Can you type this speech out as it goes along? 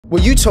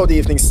Well, you told the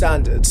Evening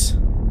Standard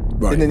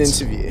Right. in an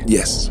interview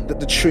Yes. that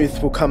the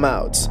truth will come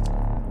out.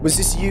 Was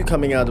this you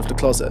coming out of the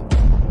closet?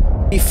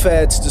 Be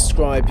fair to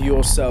describe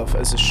yourself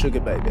as a sugar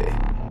baby.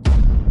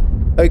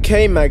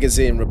 OK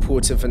magazine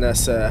reported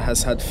Vanessa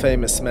has had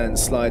famous men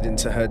slide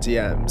into her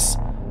DMs.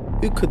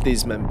 Who could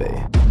these men be?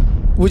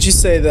 Would you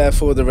say,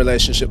 therefore, the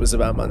relationship was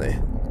about money?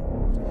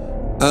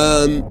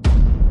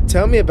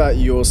 Tell me about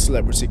your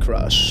celebrity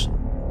crush.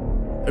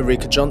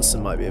 Erika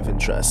Johnson might be of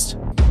interest.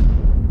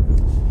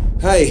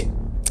 Hey,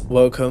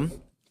 Welcome.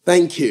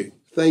 thank you.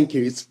 Thank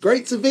you. It's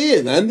great to be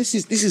here, man. This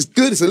is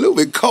good. It's a little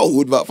bit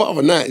cold, but apart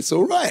from that, it's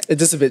all right.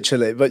 It is a bit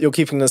chilly, but you're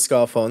keeping the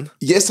scarf on.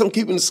 Yes, I'm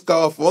keeping the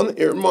scarf on.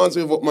 It reminds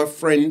me of what my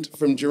friend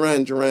from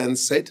Duran Duran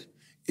said.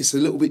 It's a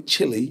little bit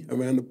chilly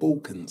around the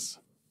Balkans.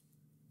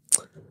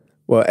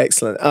 Well,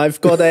 excellent. I've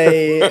got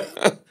a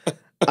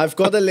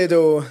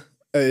little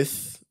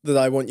oath that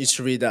I want you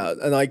to read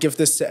out, and I give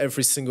this to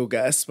every single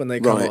guest when they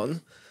come Right.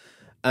 on,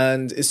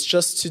 and it's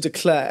just to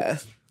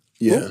declare.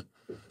 Yeah.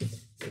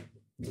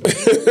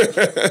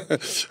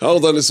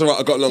 Hold on, it's all right.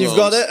 I've got long You've arms.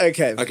 got it?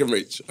 Okay. I can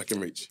reach. I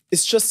can reach.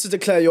 It's just to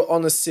declare your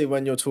honesty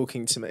when you're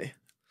talking to me.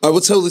 I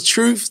will tell the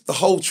truth, the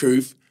whole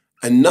truth,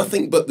 and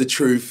nothing but the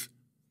truth.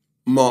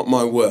 Mark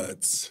my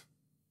words.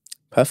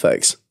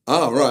 Perfect.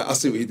 Ah, right. I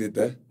see what you did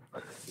there.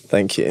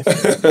 Thank you.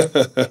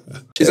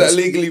 Is that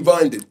legally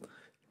binding?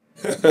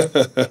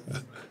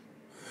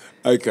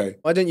 Okay.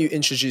 Why don't you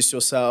introduce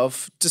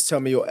yourself? Just tell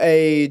me your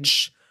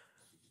age.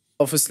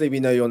 Obviously, we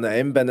know your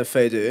name,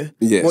 Ofoedu.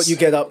 Yes. What you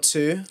get up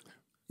to.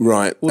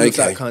 Right. All okay. of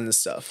that kind of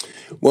stuff.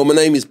 Well, my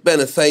name is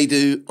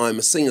Ofoedu. I'm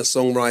a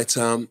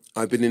singer-songwriter.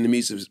 I've been in the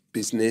music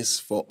business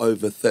for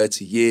over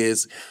 30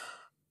 years,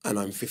 and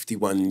I'm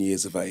 51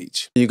 years of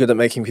age. Are you good at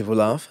making people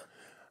laugh?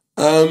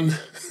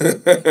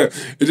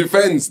 It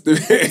depends.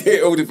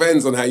 It all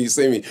depends on how you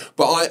see me.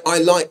 But I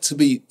like to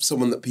be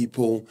someone that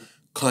people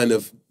kind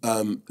of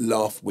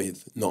laugh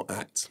with, not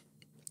at.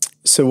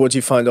 So what do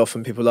you find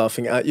often, people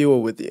laughing at you or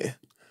with you?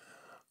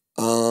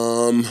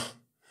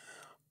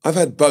 I've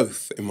had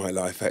both in my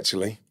life,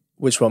 actually.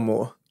 Which one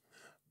more?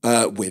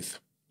 With.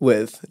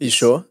 With? Are you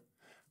sure?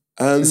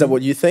 Is that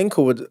what you think,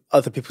 or would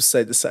other people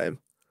say the same?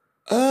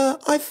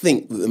 I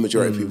think that the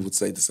majority of people would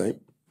say the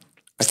same.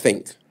 I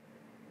think.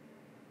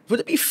 Would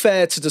it be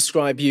fair to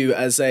describe you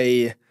as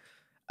a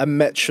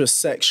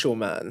metrosexual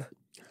man?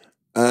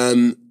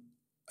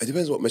 It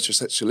depends what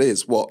metrosexual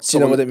is. What? Do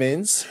you know what it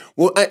means?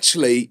 Well,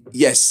 actually,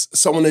 yes.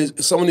 Someone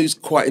who's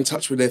quite in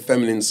touch with their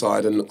feminine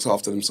side and looks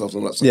after themselves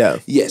and all that stuff. Yeah.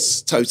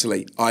 Yes,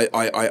 totally. I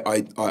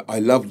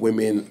love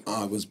women.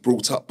 I was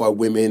brought up by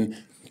women.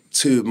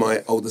 Two of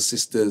my older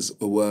sisters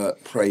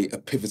play a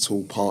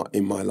pivotal part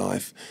in my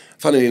life.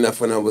 Funnily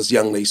enough, when I was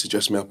young, they used to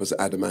dress me up as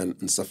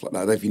Adamant and stuff like that.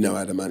 I don't know if you know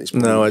Adamant. It's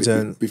No, I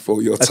don't.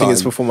 Before your time. I think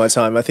it's before my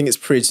time. I think it's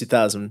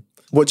pre-2000.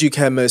 What do you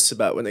care most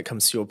about when it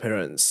comes to your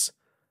appearance?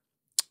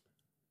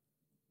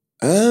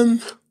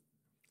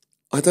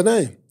 I don't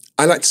know.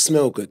 I like to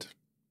smell good.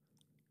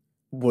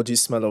 What do you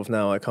smell of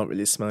now? I can't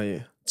really smell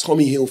you.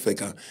 Tommy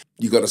Hilfiger,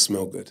 you got to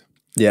smell good.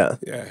 Yeah.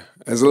 Yeah.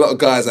 There's a lot of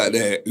guys out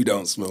there who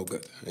don't smell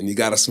good, and you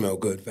got to smell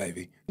good,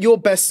 baby. You're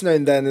best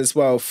known then as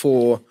well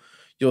for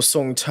your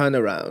song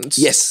Turnaround.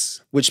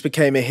 Yes. Which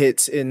became a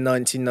hit in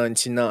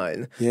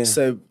 1999. Yeah.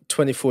 So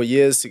 24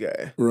 years ago.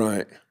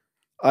 Right.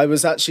 I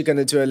was actually going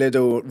to do a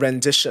little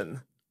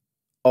rendition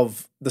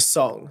of the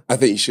song. I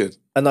think you should.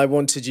 And I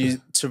wanted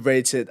you to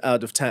rate it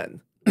out of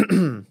 10.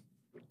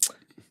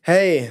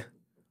 Hey,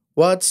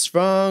 what's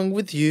wrong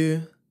with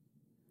you?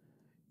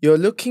 You're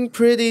looking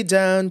pretty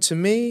down to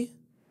me.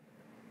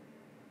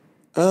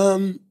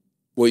 Well,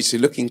 you see,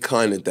 looking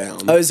kind of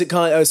down. Oh, is it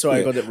kind? Oh,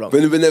 sorry, Yeah. I got it wrong.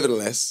 But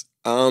nevertheless,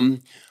 I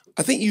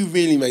think you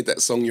really made that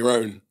song your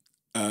own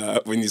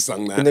when you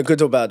sung that. In a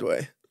good or bad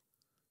way?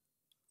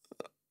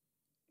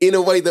 In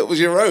a way that was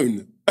your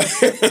own.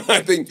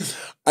 I think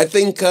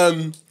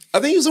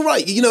it was all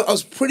right. You know, I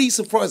was pretty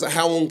surprised at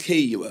how on key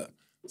you were.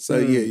 So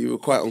yeah, you were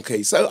quite on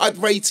key. So I'd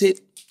rate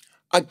it.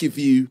 I'd give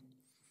you,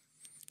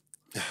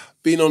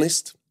 being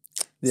honest,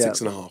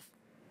 6.5.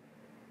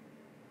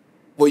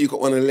 Well, you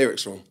got one of the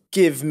lyrics wrong.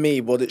 Give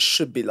me what it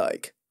should be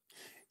like.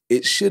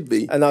 It should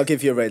be. And I'll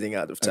give you a rating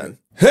out of 10.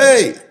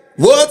 Hey,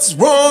 what's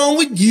wrong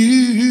with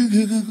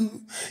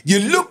you?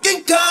 You're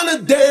looking kind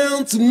of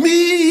down to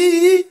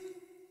me.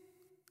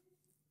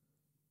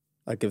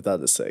 I'd give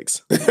that a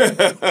 6.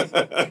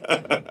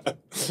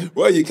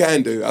 Well, you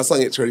can do. I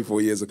sang it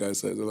 24 years ago,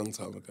 so it was a long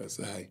time ago.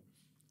 So hey.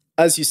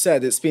 As you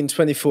said, it's been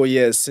 24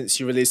 years since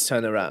you released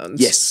Turnaround.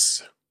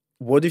 Yes.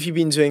 What have you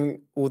been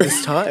doing all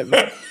this time?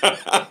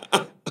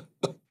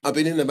 I've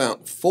been in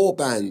about 4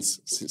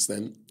 bands since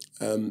then.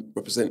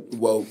 Was in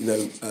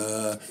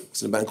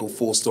a band called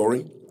 4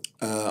 Story.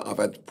 I've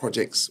had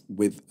projects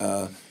with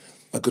a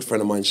good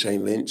friend of mine,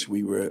 Shane Lynch.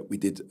 We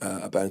did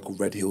a band called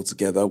Red Hill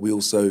together. We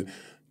also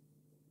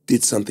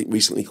did something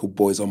recently called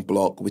Boys on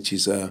Block, which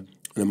is an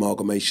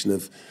amalgamation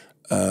of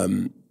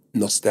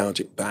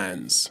nostalgic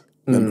bands.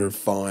 member of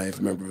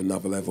Five, member of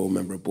Another Level,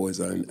 member of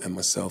Boyzone, and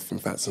myself from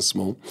Fats and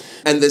Small.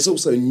 And there's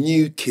also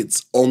new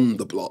kids on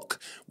the block,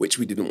 which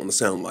we didn't want to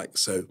sound like,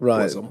 so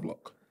Boys on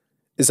Block.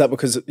 Is that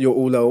because you're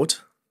all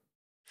old?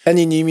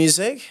 Any new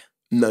music?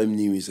 No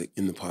new music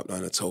in the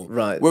pipeline at all.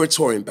 Right. We're a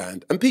touring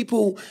band, and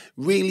people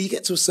really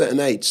get to a certain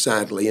age,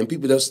 sadly, and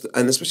people just,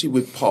 and especially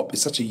with pop,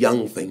 it's such a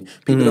young thing.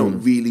 People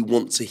don't really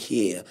want to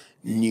hear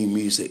new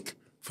music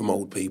from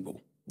old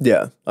people.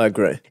 Yeah, I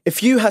agree.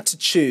 If you had to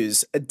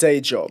choose a day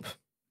job,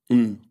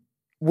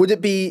 would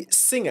it be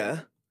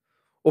singer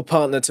or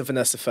partner to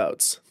Vanessa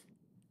Feltz?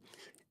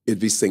 It'd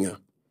be singer.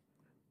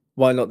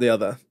 Why not the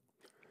other?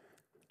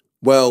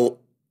 Well,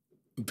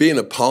 being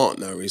a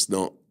partner is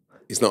not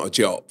a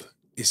job.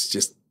 It's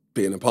just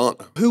being a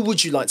partner. Who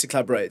would you like to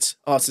collaborate,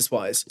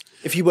 artist-wise,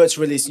 if you were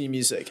to release new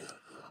music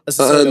as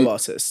a solo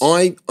artist?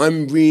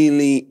 I'm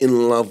really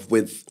in love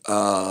with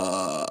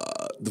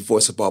the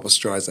voice of Barbra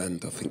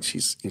Streisand. I think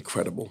she's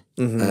incredible.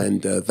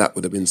 And that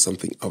would have been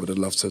something I would have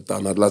loved to have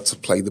done. I'd love to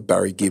play the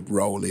Barry Gibb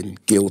role in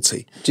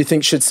Guilty. Do you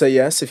think she'd say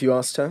yes if you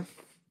asked her?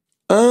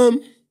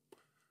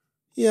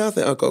 Yeah, I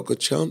think I've got a good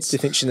chance. Do you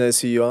think she knows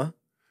who you are?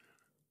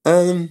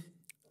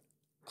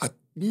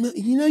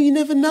 You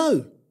never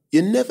know.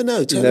 You never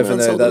know.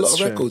 Turnaround sold a lot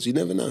of records. You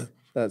never know.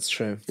 That's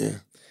true. Yeah.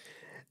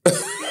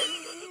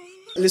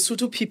 Little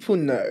do people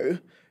know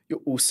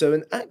you're also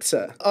an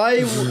actor. I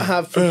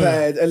have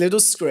prepared a little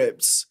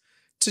script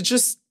to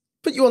just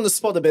put you on the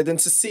spot a bit and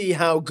to see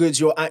how good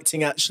your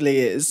acting actually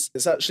is.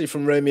 It's actually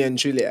from Romeo and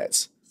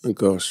Juliet. Oh,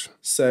 gosh.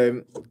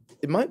 So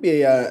it might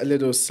be a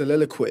little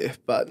soliloquy,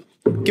 but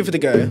give it a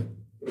go.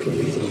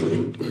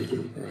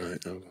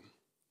 Right, hold on.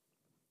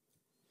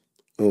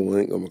 Oh, I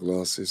ain't got my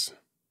glasses.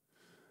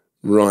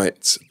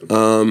 Right.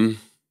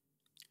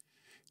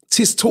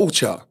 'Tis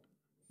torture,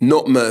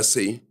 not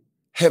mercy.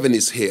 Heaven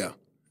is here.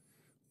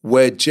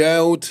 Where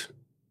jailed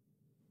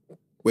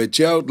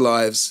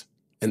lives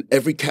and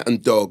every cat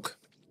and dog.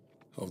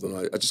 Hold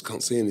on, I just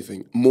can't see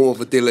anything. More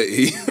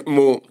validity,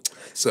 more.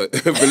 So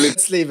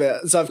let's leave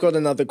it. So I've got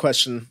another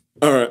question.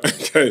 All right,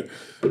 okay.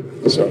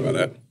 Sorry about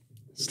that.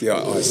 It's the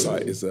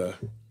eyesight is a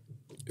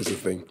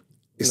thing.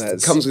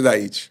 It comes with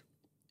age.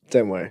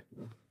 Don't worry.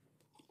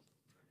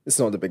 It's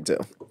not a big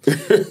deal.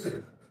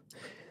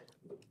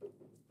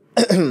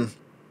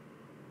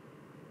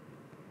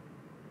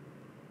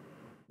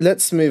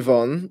 Let's move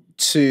on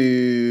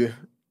to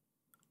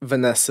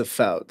Vanessa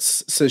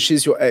Feltz. So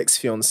she's your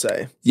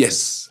ex-fiancée.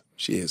 Yes,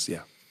 she is,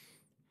 yeah.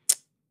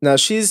 Now,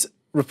 she's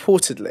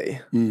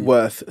reportedly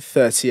worth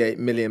 £38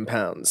 million.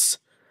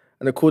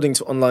 And according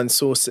to online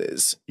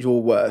sources,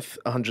 you're worth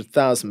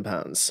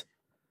 £100,000.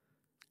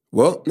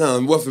 What? No,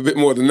 I'm worth a bit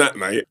more than that,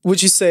 mate.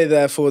 Would you say,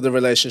 therefore, the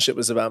relationship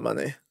was about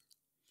money?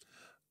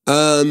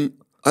 I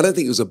don't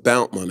think it was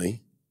about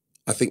money.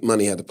 I think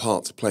money had a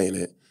part to play in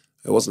it.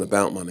 It wasn't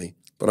about money,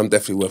 but I'm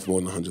definitely worth more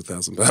than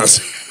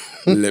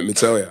 £100,000. Let me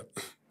tell you.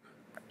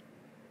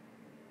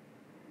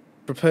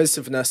 Proposed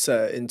to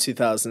Vanessa in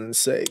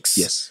 2006.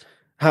 Yes.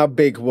 How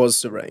big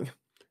was the ring?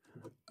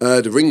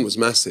 The ring was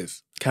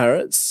massive.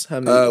 Carats?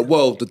 How many?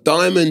 Well, the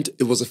diamond,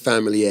 it was a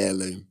family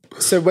heirloom.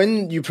 So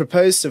when you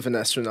proposed to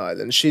Vanessa on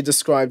Island, she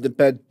described the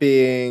bed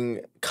being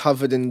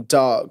covered in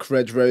dark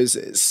red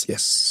roses.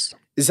 Yes.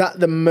 Is that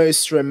the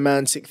most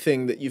romantic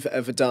thing that you've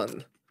ever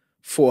done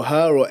for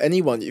her or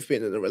anyone you've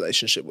been in a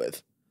relationship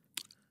with?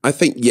 I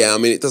think, yeah, I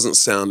mean, it doesn't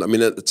sound, I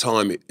mean, at the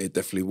time, it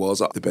definitely was.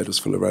 The bed was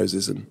full of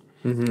roses and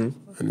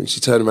then she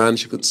turned around and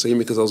she couldn't see me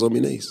because I was on my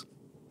knees.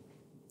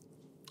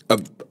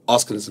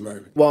 Asking us to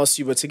marry me. Whilst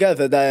you were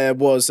together, there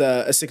was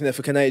a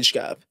significant age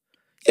gap.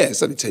 Yeah,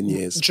 it's only 10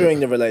 years. During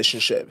the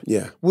relationship.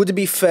 Yeah. Would it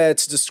be fair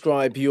to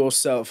describe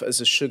yourself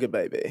as a sugar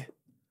baby?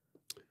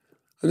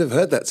 I've never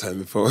heard that term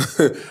before.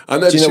 I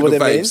know the Sugar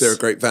Babes, they're a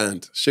great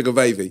band. Sugar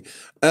Baby.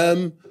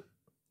 I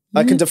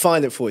can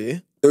define it for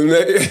you.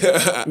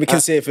 We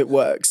can see if it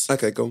works.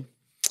 Okay, go on.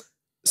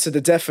 So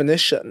the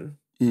definition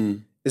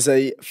is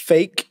a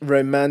fake,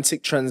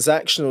 romantic,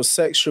 transactional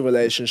sexual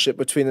relationship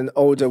between an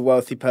older,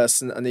 wealthy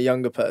person and a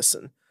younger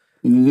person.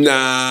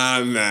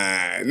 Nah,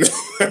 man.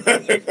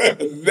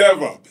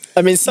 Never.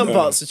 I mean, some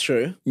parts are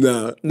true.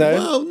 No. No?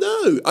 Well,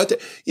 no.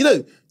 You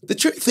know, the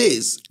truth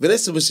is,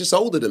 Vanessa was just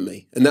older than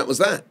me, and that was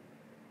that.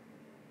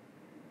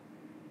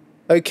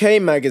 OK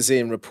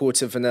magazine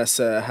reported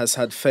Vanessa has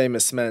had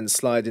famous men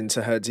slide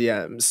into her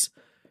DMs.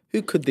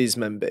 Who could these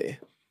men be?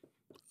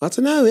 I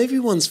don't know.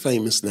 Everyone's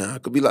famous now.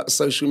 It could be like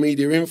social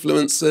media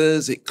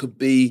influencers. It could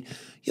be,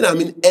 you know, I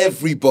mean,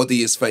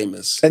 everybody is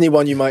famous.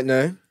 Anyone you might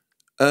know?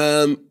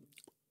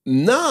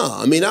 No,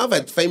 I mean, I've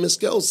had famous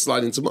girls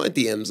slide into my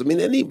DMs. I mean,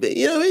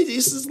 you know,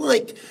 it's just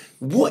like,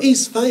 what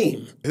is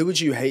fame? Who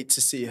would you hate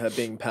to see her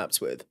being papped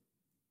with?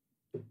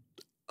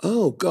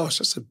 Oh gosh,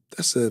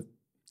 that's a.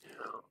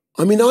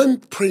 I mean, I'm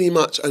pretty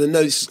much, and I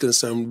know this is going to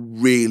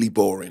sound really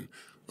boring.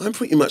 I'm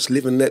pretty much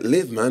live and let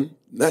live, man.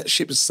 That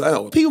ship has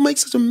sailed. People make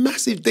such a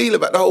massive deal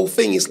about the whole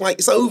thing. It's like,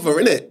 it's over,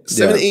 isn't it?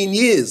 17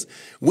 years.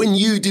 When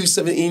you do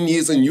 17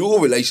 years in your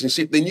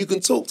relationship, then you can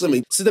talk to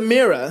me. So the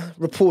Mirror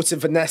reported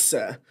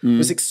Vanessa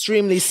was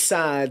extremely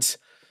sad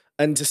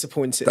And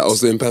disappointed. That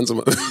was in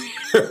pantomime.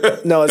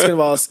 No, I was going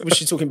to ask, was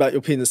she talking about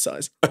your penis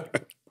size?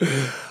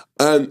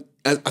 And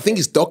I think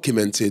it's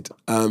documented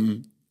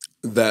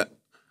that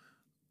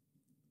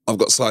I've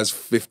got size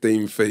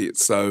 15 feet.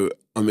 So,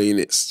 I mean,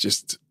 it's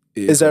just...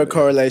 Is there a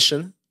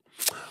correlation?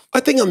 I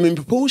think I'm in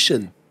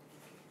proportion.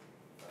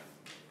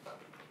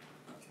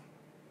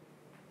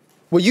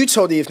 Well, you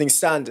told Evening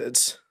Standard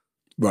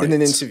in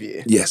an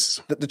interview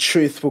that the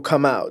truth will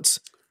come out.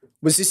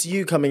 Was this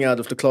you coming out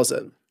of the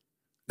closet?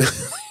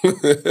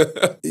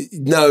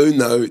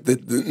 No.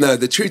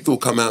 The truth will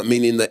come out,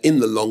 meaning that in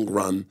the long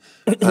run,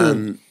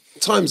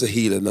 time's a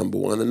healer, number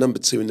one. And number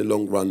two, in the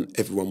long run,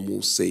 everyone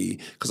will see.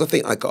 Because I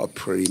think I got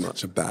pretty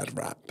much a bad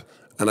rap.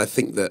 And I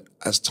think that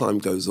as time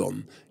goes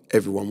on,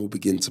 everyone will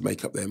begin to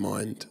make up their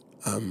mind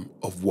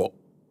of what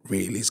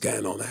really is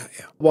going on out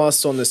here.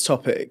 Whilst on this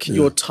topic,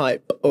 your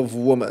type of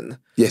woman.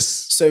 Yes.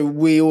 So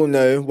we all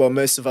know, well,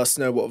 most of us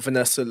know what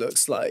Vanessa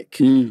looks like.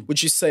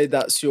 Would you say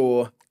that's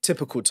your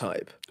typical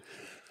type?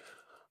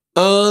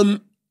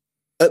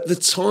 At the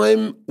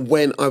time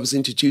when I was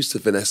introduced to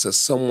Vanessa,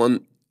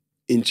 someone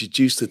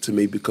introduced her to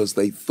me because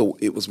they thought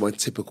it was my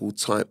typical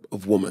type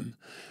of woman.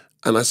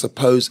 And I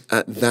suppose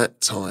at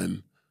that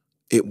time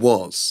it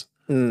was.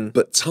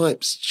 But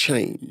types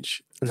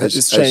change. And has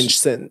it changed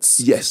since?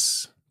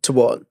 Yes. To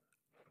what?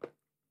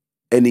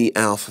 Any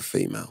alpha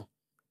female.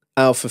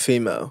 Alpha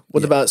female.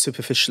 What about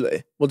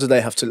superficially? What do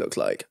they have to look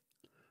like?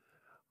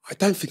 I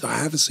don't think I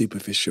have a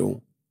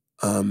superficial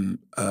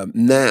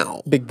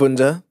now. Big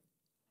bunda?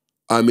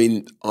 I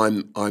mean,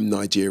 I'm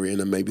Nigerian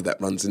and maybe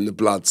that runs in the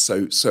blood.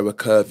 So a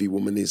curvy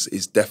woman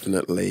is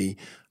definitely,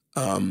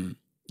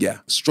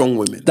 strong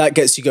women. That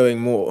gets you going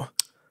more?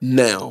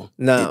 Now.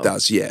 It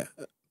does, yeah.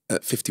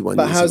 At 51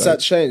 years But how's that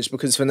age. changed?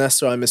 Because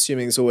Vanessa, I'm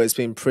assuming, has always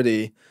been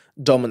pretty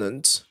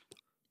dominant.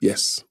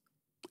 Yes.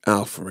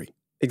 Alpha-y.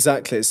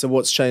 Exactly. So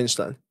what's changed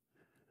then?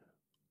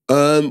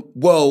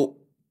 Well,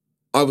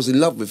 I was in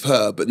love with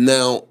her, but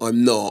now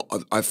I'm not.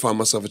 I find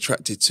myself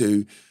attracted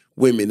to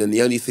women, and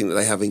the only thing that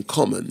they have in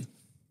common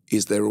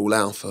is they're all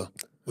alpha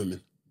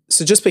women.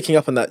 So just picking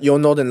up on that, you're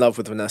not in love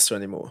with Vanessa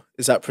anymore.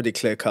 Is that pretty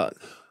clear cut?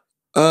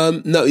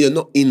 No, you're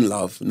not in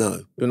love,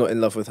 no. You're not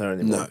in love with her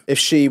anymore? No. If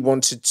she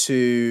wanted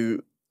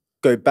to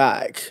go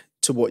back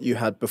to what you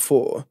had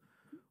before,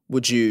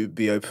 would you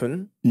be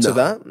open to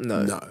that?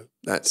 No. No,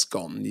 that's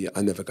gone. Yeah,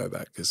 I never go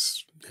back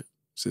because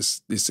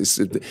it's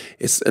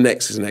an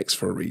X is an X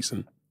for a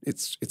reason.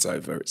 It's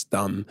over, it's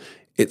done.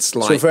 It's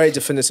like... So you're very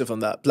definitive on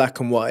that. Black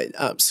and white,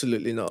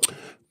 absolutely not.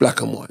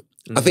 Black and white.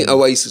 I think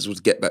Oasis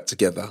would get back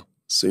together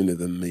sooner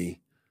than me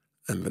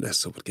and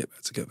Vanessa would get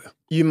back together.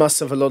 You must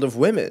have a lot of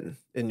women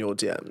in your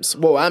DMs.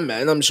 Well, and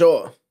men, I'm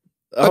sure.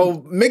 A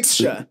whole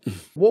mixture.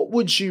 What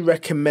would you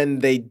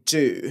recommend they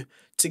do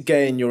to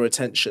gain your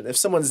attention? If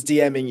someone's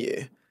DMing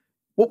you,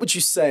 what would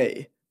you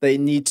say they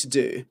need to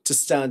do to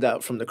stand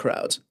out from the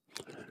crowd?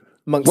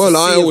 Well,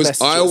 I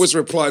always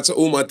reply to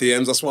all my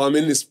DMs. That's why I'm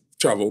in this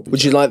trouble.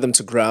 Would you like them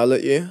to growl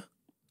at you?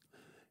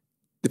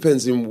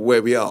 Depends on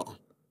where we are.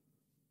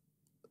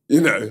 You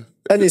know.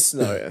 Any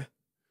scenario.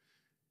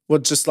 Well,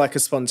 just like a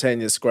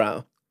spontaneous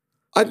growl.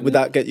 Would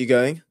that get you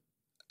going?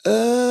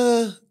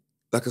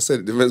 Like I said,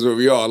 it depends where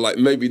we are. Like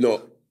maybe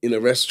not in a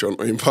restaurant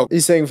or in pub. Are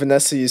you saying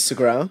Vanessa used to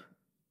growl?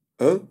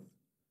 Huh?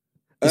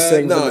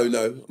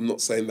 No, I'm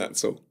not saying that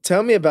at all.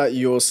 Tell me about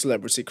your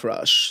celebrity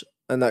crush,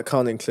 and that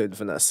can't include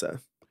Vanessa.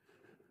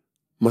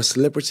 My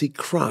celebrity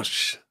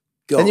crush?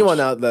 Gosh. Anyone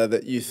out there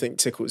that you think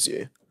tickles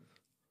you?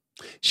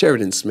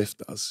 Sheridan Smith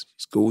does.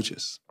 She's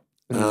gorgeous.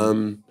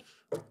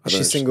 Is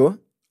she single?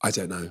 I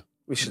don't know.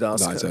 We should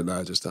ask her. I don't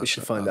know. We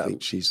should find out. I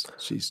think she's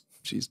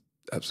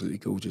absolutely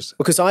gorgeous.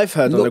 Because I've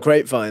heard on the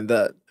grapevine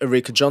that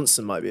Erika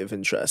Johnson might be of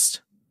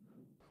interest.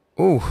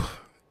 Oh,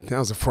 that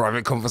was a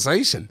private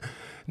conversation.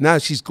 No,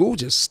 she's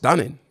gorgeous,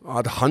 stunning.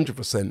 I'd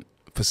 100%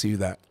 pursue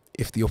that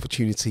if the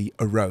opportunity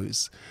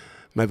arose.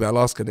 Maybe I'll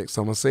ask her next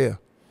time I see her.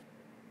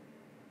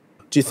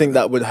 Do you think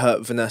that would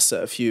hurt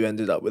Vanessa if you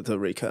ended up with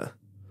Erika?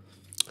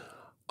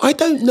 I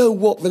don't know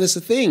what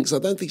Vanessa thinks. I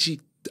don't think she...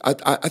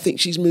 I think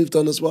she's moved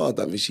on as well. I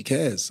don't think she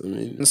cares. I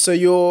mean... And so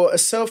you're a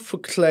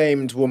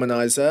self-proclaimed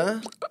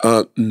womanizer?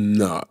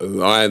 No,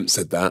 I haven't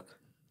said that.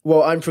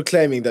 Well, I'm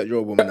proclaiming that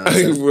you're a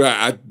womanizer.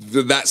 Right,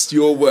 that's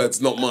your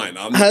words, not mine.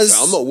 I'm not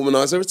a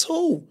womanizer at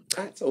all.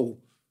 At all.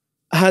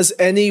 Has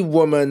any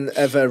woman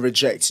ever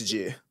rejected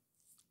you?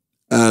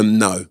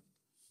 No.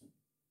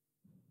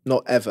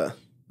 Not ever?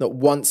 Not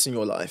once in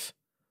your life?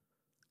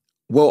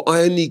 Well,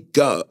 I only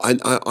go...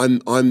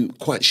 I'm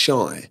quite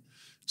shy.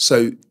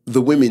 So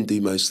the women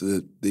do most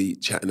of the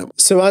chatting up.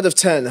 So out of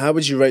 10, how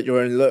would you rate your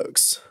own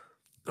looks?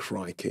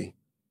 Crikey.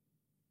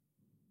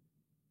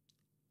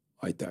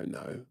 I don't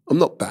know. I'm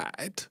not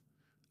bad.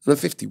 And I'm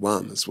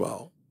 51 as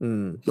well.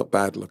 Not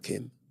bad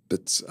looking.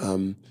 But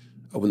I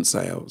wouldn't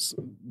say I was,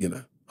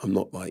 I'm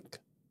not like...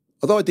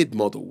 Although I did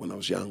model when I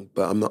was young,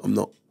 but I'm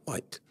not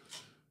like,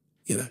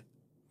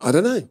 I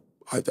don't know.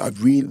 I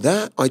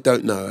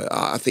don't know.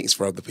 I think it's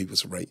for other people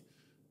to rate.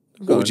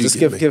 Just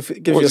give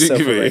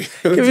yourself a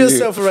rating. Give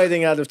yourself a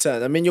rating out of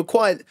 10. I mean, you're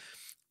quite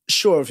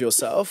sure of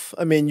yourself.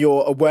 I mean,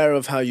 you're aware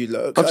of how you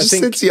look. I've just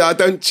said to you, I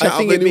don't chat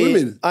up any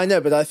women. I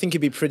know, but I think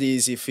it'd be pretty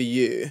easy for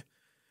you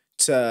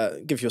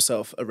to give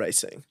yourself a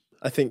rating.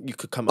 I think you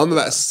could come up I'm with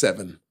about that. a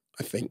 7,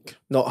 I think.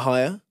 Not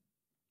higher?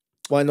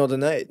 Why not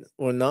an 8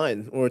 or a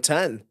 9 or a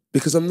 10?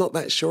 Because I'm not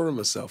that sure of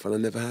myself and I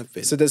never have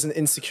been. So there's an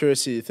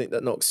insecurity you think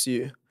that knocks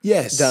you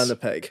Yes. down a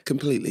peg?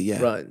 Completely,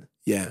 yeah. Right.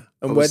 Yeah.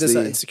 And where does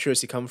that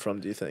insecurity come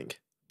from, do you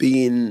think?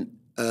 Being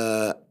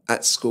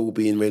at school,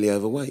 being really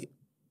overweight.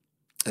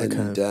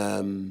 And,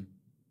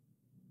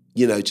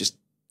 you know, just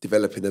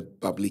developing a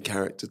bubbly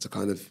character to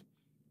kind of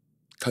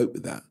cope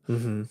with that.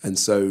 Mm-hmm. And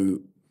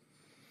so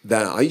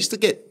that I used to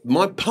get,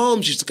 my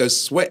palms used to go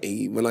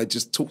sweaty when I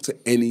just talked to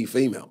any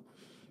female.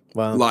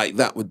 Wow. Like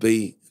that would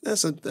be,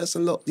 that's a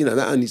lot, you know,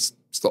 that only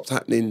stopped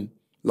happening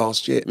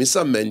last year. I mean,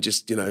 some men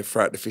just, you know,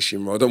 throw out the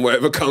fishing rod and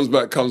whatever comes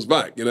back,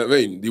 you know what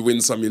I mean? You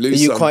win some, you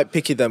lose some. Are you quite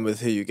picky then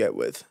with who you get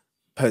with,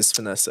 post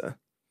Vanessa?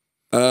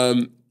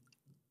 I'm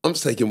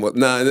just taking what,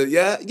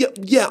 yeah,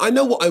 I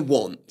know what I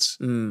want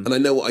and I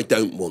know what I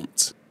don't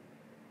want.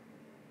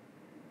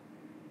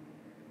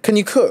 Can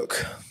you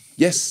cook?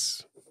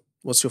 Yes.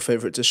 What's your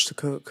favourite dish to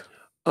cook?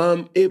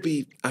 It'd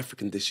be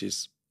African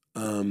dishes.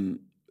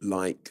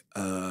 Like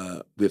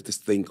we have this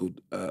thing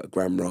called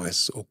gram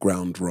rice or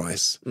ground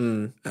rice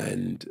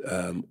and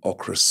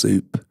okra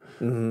soup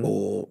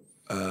or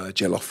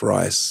jollof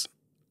rice.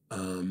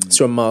 So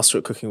you're a master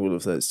at cooking all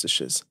of those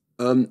dishes?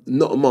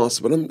 Not a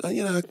master, but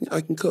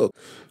I can cook.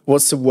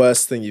 What's the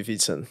worst thing you've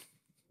eaten?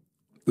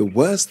 The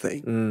worst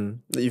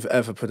thing? That you've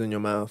ever put in your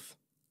mouth?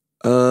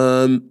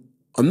 I'm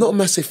not a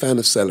massive fan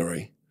of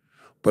celery,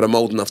 but I'm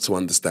old enough to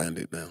understand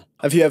it now.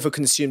 Have you ever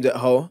consumed it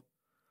whole?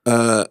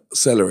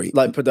 Celery.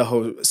 Like put the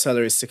whole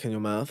celery stick in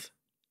your mouth?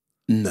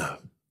 No,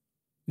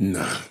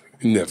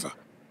 never.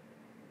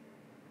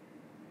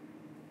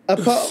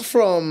 Apart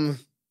from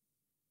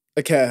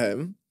a care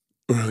home,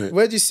 Right.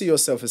 where do you see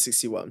yourself at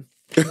 61?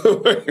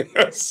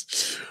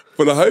 Yes.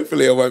 Well,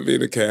 hopefully I won't be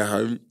in a care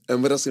home.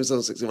 And when I see myself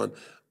at 61,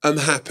 I'm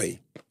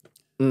happy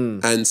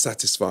and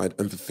satisfied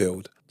and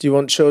fulfilled. Do you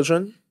want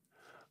children?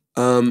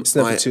 It's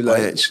never too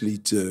late. I actually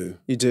do.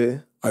 You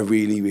do? I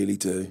really, really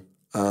do.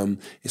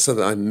 It's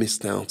something I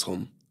missed out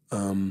on.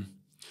 I'm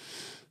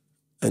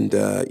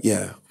a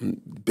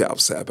bit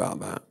upset about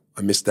that.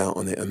 I missed out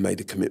on it and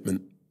made a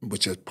commitment,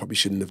 which I probably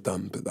shouldn't have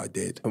done, but I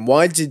did. And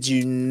why did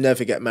you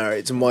never get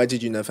married? And why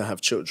did you never have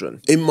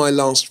children? In my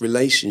last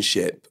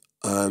relationship,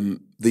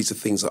 these are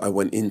things that I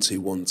went into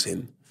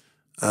wanting,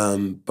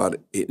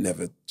 but it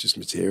never just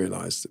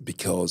materialised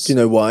because... Do you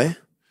know why?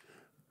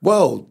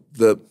 Well,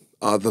 the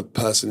other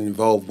person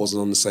involved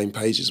wasn't on the same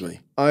page as me.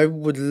 I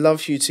would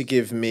love you to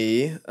give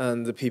me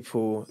and the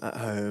people at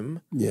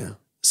home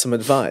some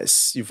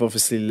advice. You've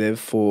obviously lived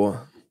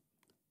for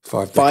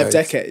 5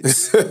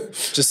 decades.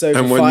 Just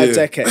over 5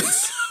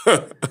 decades.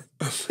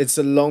 It's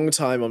a long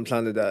time on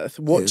planet Earth.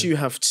 What do you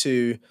have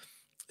to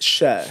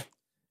share?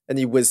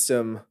 Any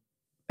wisdom,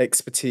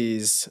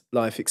 expertise,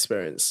 life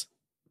experience?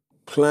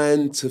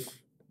 Plan to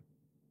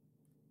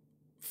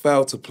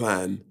fail to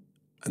plan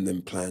and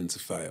then plan to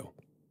fail.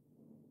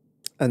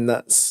 And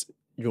that's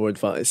your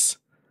advice.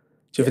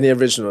 Do you have any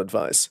original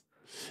advice?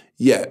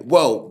 Yeah,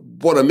 well,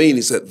 what I mean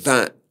is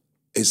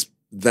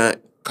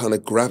that kind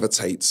of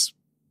gravitates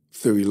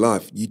through your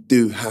life. You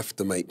do have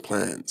to make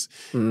plans.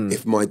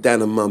 If my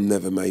dad and mum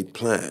never made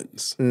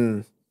plans,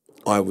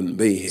 I wouldn't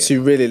be here. So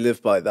you really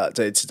live by that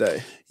day to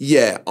day?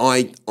 Yeah,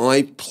 I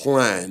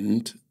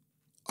planned.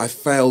 I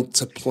failed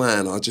to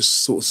plan. I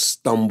just sort of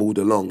stumbled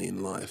along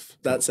in life.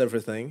 That's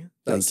everything.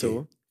 That's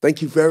all.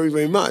 Thank you very,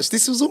 very much.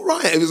 This was all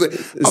right.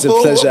 It's a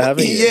pleasure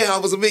having you. Yeah, I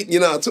was a bit,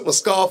 I took my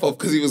scarf off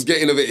because it was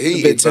getting a bit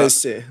heated. A bit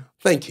toasty.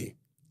 Thank you.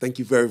 Thank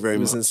you very, very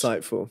much. It was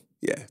insightful.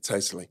 Yeah,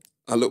 totally.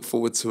 I look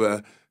forward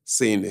to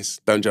seeing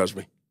this. Don't judge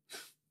me.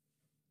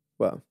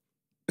 Well,